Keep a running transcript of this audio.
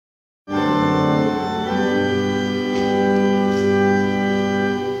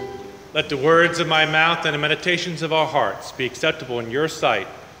Let the words of my mouth and the meditations of our hearts be acceptable in your sight,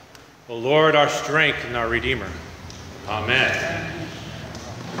 O Lord, our strength and our Redeemer. Amen.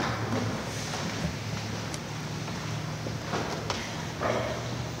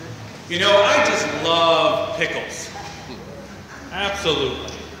 You know, I just love pickles.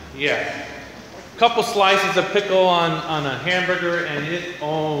 Absolutely. Yeah. A couple slices of pickle on a hamburger and it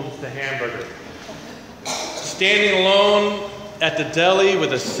owns the hamburger. Standing alone at the deli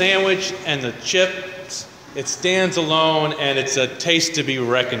with a sandwich and the chips, it stands alone and it's a taste to be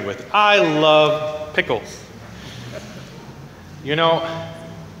reckoned with. I love pickles. You know,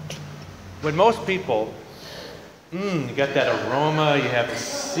 when most people, you got that aroma, you have the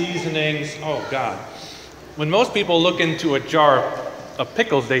seasonings, oh God. When most people look into a jar of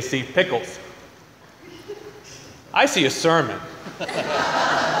pickles, they see pickles. I see a sermon.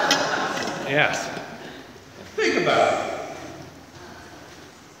 Yes. Think about it.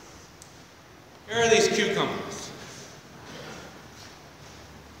 Here are these cucumbers.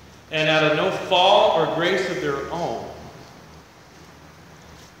 And out of no fault or grace of their own,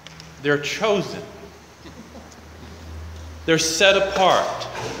 they're chosen. They're set apart.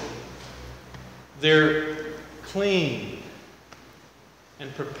 They're cleaned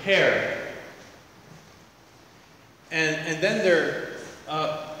and prepared. And then they're,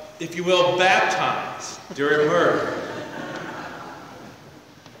 if you will, baptized. They're immersed.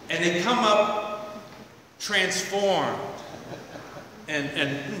 And they come up transformed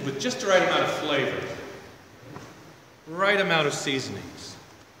and with just the right amount of flavor, right amount of seasonings.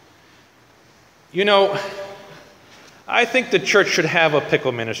 You know, I think the church should have a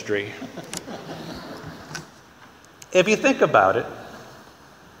pickle ministry. If you think about it,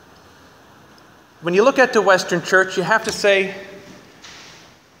 when you look at the Western church, you have to say,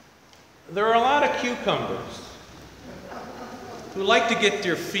 there are a lot of cucumbers who like to get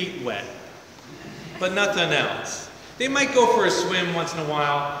their feet wet, but nothing else. They might go for a swim once in a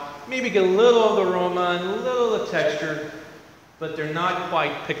while, maybe get a little of the aroma and a little of the texture, but they're not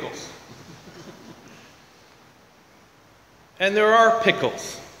quite pickles. And there are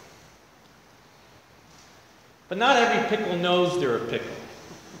pickles. But not every pickle knows they're a pickle.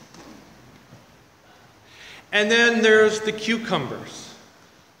 And then there's the cucumbers.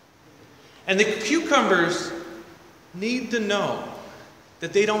 And the cucumbers need to know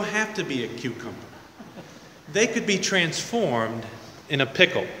that they don't have to be a cucumber. They could be transformed in a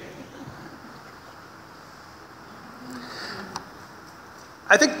pickle.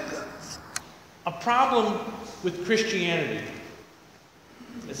 I think a problem with Christianity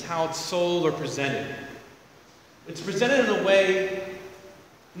is how it's sold or presented. It's presented in a way,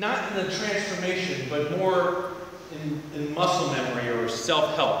 not in a transformation, but more in muscle memory or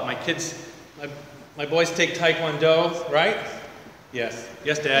self-help. My boys take Taekwondo, right? Yes,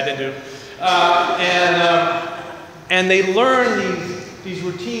 Dad, they do. And they learn these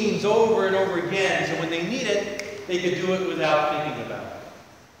routines over and over again, so when they need it, they can do it without thinking about it.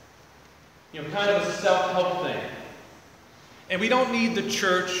 You know, kind of a self-help thing. And we don't need the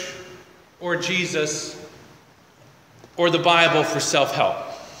church or Jesus or the Bible for self-help.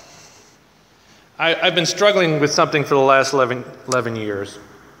 I've been struggling with something for the last 11 years.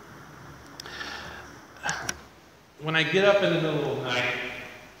 When I get up in the middle of the night,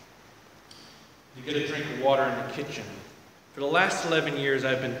 you get a drink of water in the kitchen. For the last 11 years,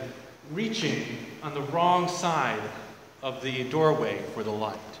 I've been reaching on the wrong side of the doorway for the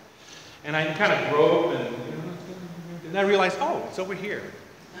light. And I kind of grope and I realized, oh, it's over here.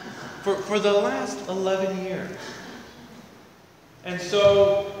 For the last 11 years. And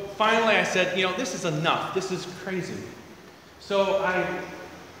so finally I said, you know, this is enough. This is crazy. So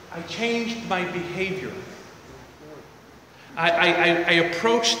I changed my behavior. I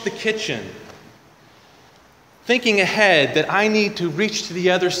approached the kitchen thinking ahead that I need to reach to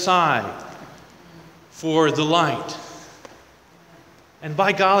the other side for the light. And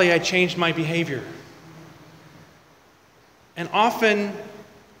by golly, I changed my behavior. And often,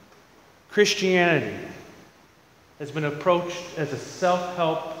 Christianity has been approached as a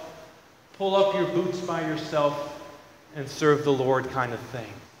self-help, pull up your boots by yourself and serve the Lord kind of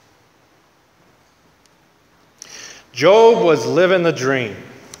thing. Job was living the dream.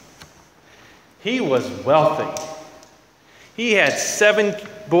 He was wealthy. He had 7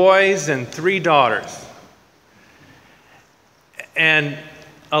 boys and 3 daughters. And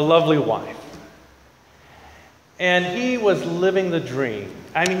a lovely wife. And he was living the dream.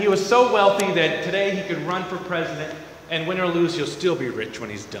 I mean, he was so wealthy that today he could run for president, and win or lose, he'll still be rich when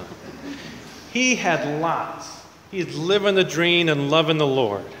he's done. He had lots. He's living the dream and loving the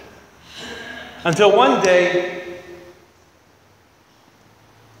Lord. Until one day,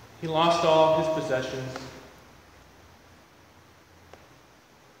 He lost all his possessions.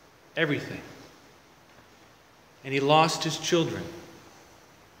 Everything. And he lost his children.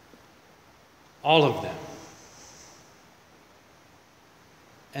 All of them.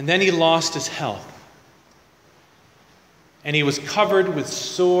 And then he lost his health. And he was covered with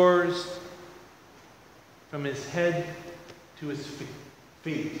sores from his head to his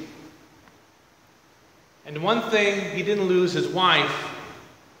feet. And one thing he didn't lose, his wife,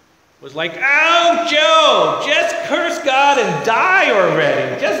 was like, "Oh, Joe, just curse God and die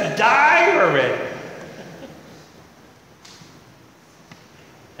already. Just die already."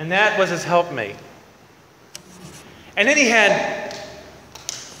 And that was his helpmate. And then he had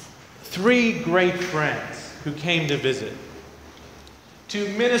 3 great friends who came to visit, to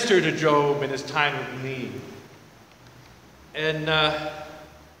minister to Job in his time of need. And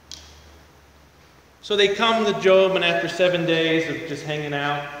so they come to Job, and after 7 days of just hanging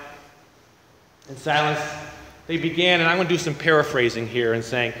out in silence, they began, and I'm going to do some paraphrasing here and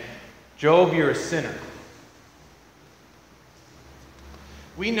saying, "Job, you're a sinner.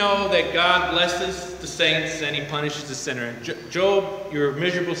 We know that God blesses the saints and he punishes the sinner. Job, you're a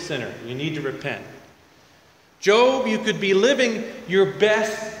miserable sinner. You need to repent. Job, you could be living your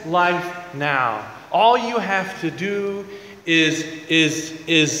best life now. All you have to do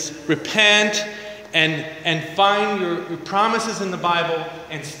is repent and find your promises in the Bible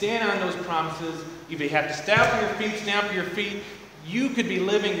and stand on those promises. If you have to stamp your feet. You could be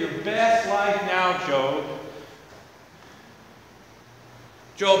living your best life now, Job."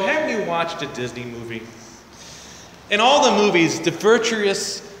 Job, haven't you watched a Disney movie? In all the movies, the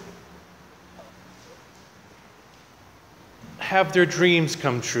virtuous have their dreams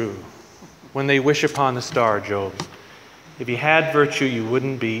come true when they wish upon the star, Job. If you had virtue, you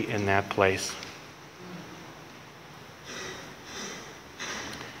wouldn't be in that place.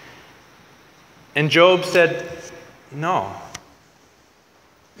 And Job said, "No.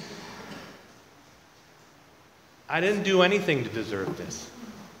 I didn't do anything to deserve this.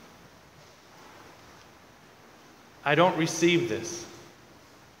 I don't receive this.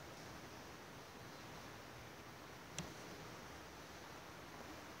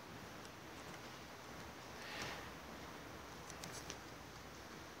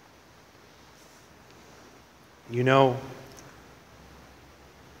 You know,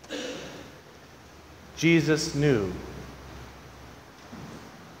 Jesus knew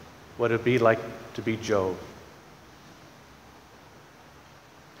what it would be like to be Job.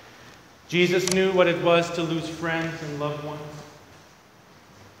 Jesus knew what it was to lose friends and loved ones.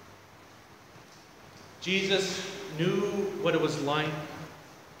 Jesus knew what it was like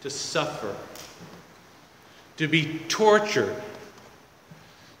to suffer, to be tortured,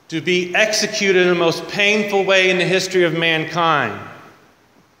 to be executed in the most painful way in the history of mankind.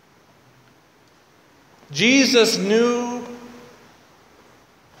 Jesus knew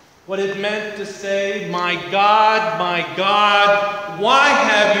what it meant to say, my God, why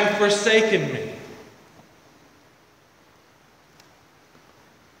have you forsaken me?"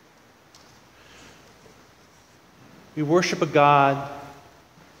 We worship a God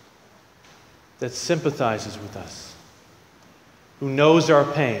that sympathizes with us, who knows our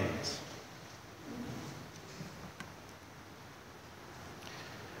pains.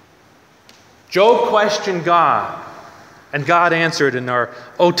 Job questioned God, and God answered in our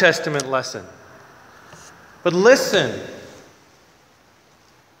Old Testament lesson. But listen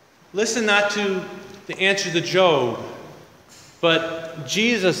not to the answer to Job, but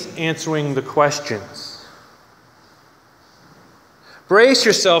Jesus answering the questions. "Brace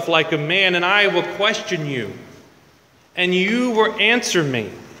yourself like a man, and I will question you, and you will answer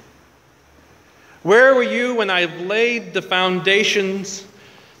me. Where were you when I laid the foundations?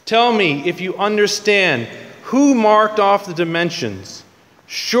 Tell me if you understand. Who marked off the dimensions?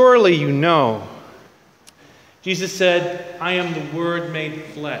 Surely you know." Jesus said, "I am the Word made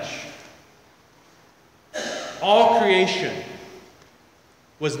flesh." All creation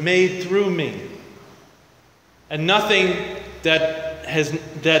was made through me. And there's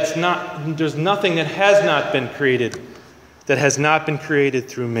nothing that has not been created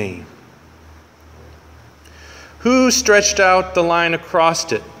through me. Who stretched out the line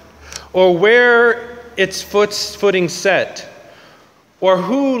across it? Or where its footing set? Or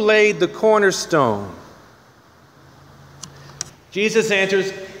who laid the cornerstone? Jesus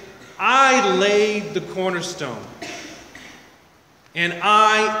answers, "I laid the cornerstone, and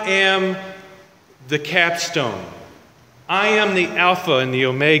I am the capstone. I am the Alpha and the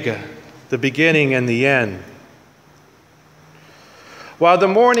Omega, the beginning and the end." While the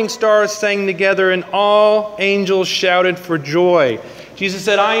morning stars sang together and all angels shouted for joy, Jesus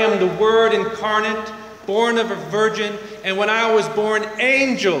said, I am the Word incarnate, born of a virgin, and when I was born,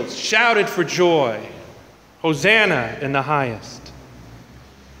 angels shouted for joy. Hosanna in the highest.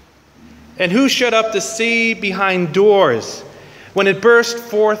 And who shut up the sea behind doors when it burst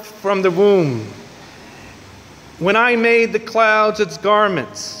forth from the womb? When I made the clouds its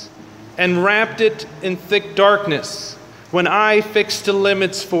garments and wrapped it in thick darkness, when I fixed the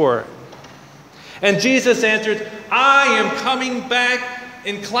limits for it. And Jesus answered, I am coming back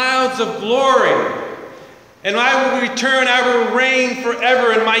in clouds of glory. And I will return, I will reign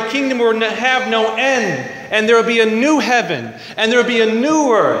forever, and my kingdom will have no end. And there will be a new heaven, and there will be a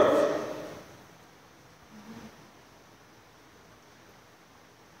new earth.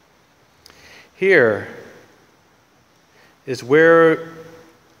 Here is where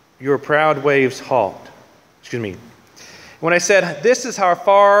your proud waves halt. Excuse me. When I said, this is how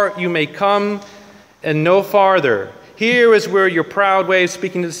far you may come and no farther. Here is where your proud waves,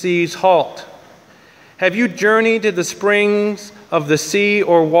 speaking to the seas, halt. Have you journeyed to the springs of the sea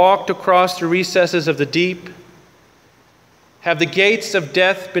or walked across the recesses of the deep? Have the gates of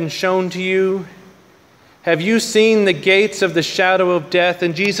death been shown to you? Have you seen the gates of the shadow of death?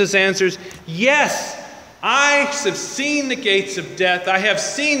 And Jesus answers, yes, I have seen the gates of death. I have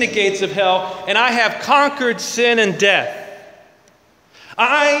seen the gates of hell, and I have conquered sin and death.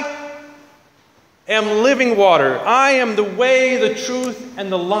 I am living water. I am the way, the truth,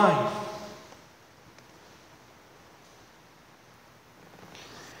 and the life.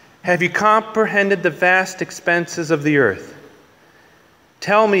 Have you comprehended the vast expanses of the earth?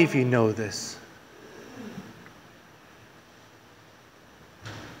 Tell me if you know this.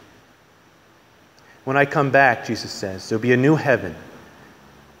 When I come back, Jesus says, there'll be a new heaven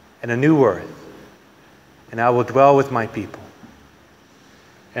and a new earth, and I will dwell with my people,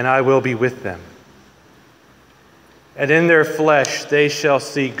 and I will be with them. And in their flesh they shall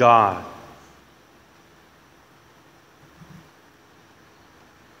see God.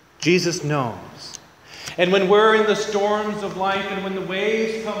 Jesus knows. And when we're in the storms of life and when the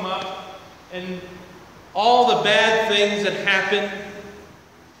waves come up and all the bad things that happen,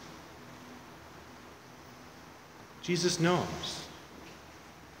 Jesus knows.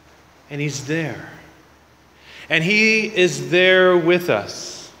 And He's there. And He is there with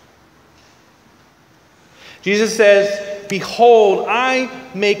us. Jesus says, behold, I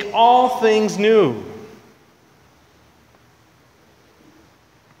make all things new.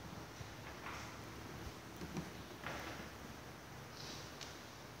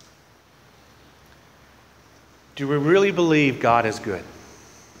 Do we really believe God is good?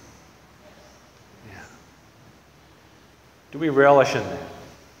 Yeah. Do we relish in that?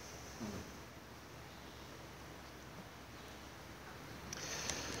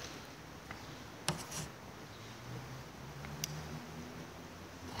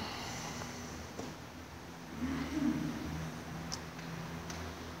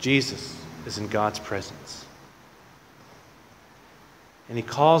 Jesus is in God's presence. And He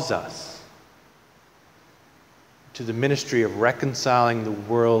calls us to the ministry of reconciling the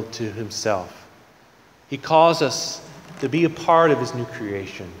world to Himself. He calls us to be a part of His new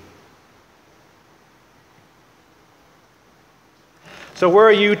creation. So where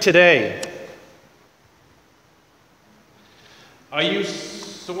are you today? Are you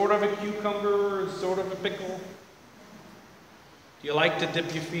sort of a cucumber or sort of a pickle? Do you like to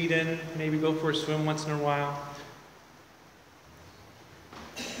dip your feet in, maybe go for a swim once in a while?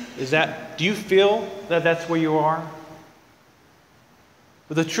 Do you feel that that's where you are?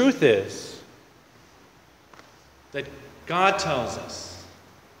 But the truth is that God tells us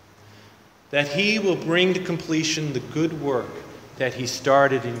that He will bring to completion the good work that He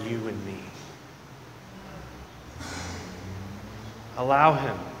started in you and me. Allow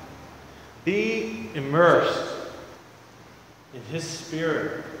Him. Be immersed in His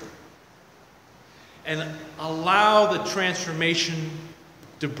Spirit. And allow the transformation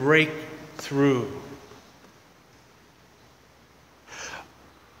to break through.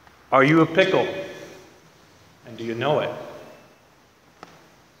 Are you a pickle? And do you know it?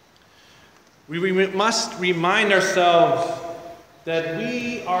 We must remind ourselves that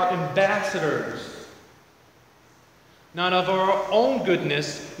we are ambassadors, not of our own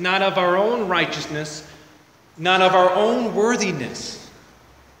goodness, not of our own righteousness, not of our own worthiness,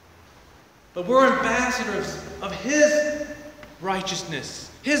 but we're ambassadors of His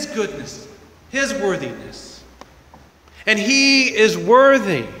righteousness, His goodness, His worthiness. And He is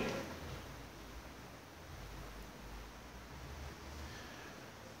worthy.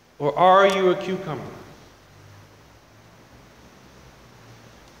 Or are you a cucumber?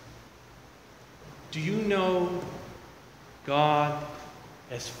 Do you know God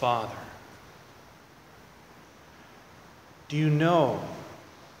as Father? Do you know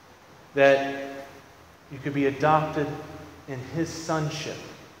that you could be adopted in His sonship?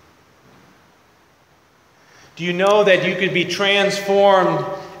 Do you know that you could be transformed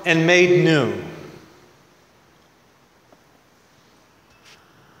and made new?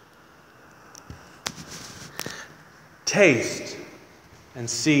 Taste and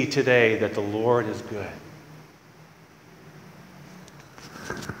see today that the Lord is good.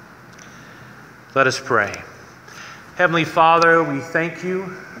 Let us pray. Heavenly Father, we thank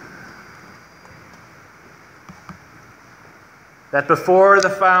you that before the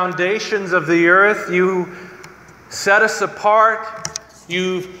foundations of the earth, you set us apart.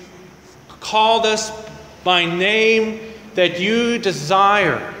 You've called us by name, that you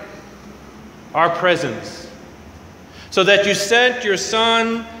desire our presence, so that you sent your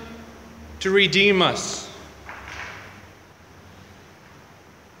Son to redeem us,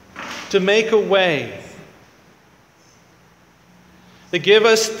 to make a way, to give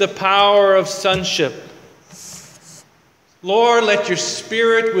us the power of sonship. Lord, let your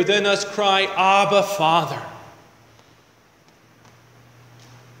Spirit within us cry, Abba, Father.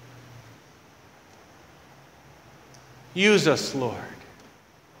 Use us, Lord.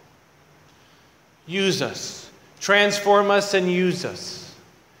 Use us. Transform us and use us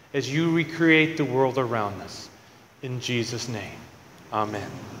as you recreate the world around us. In Jesus' name, amen.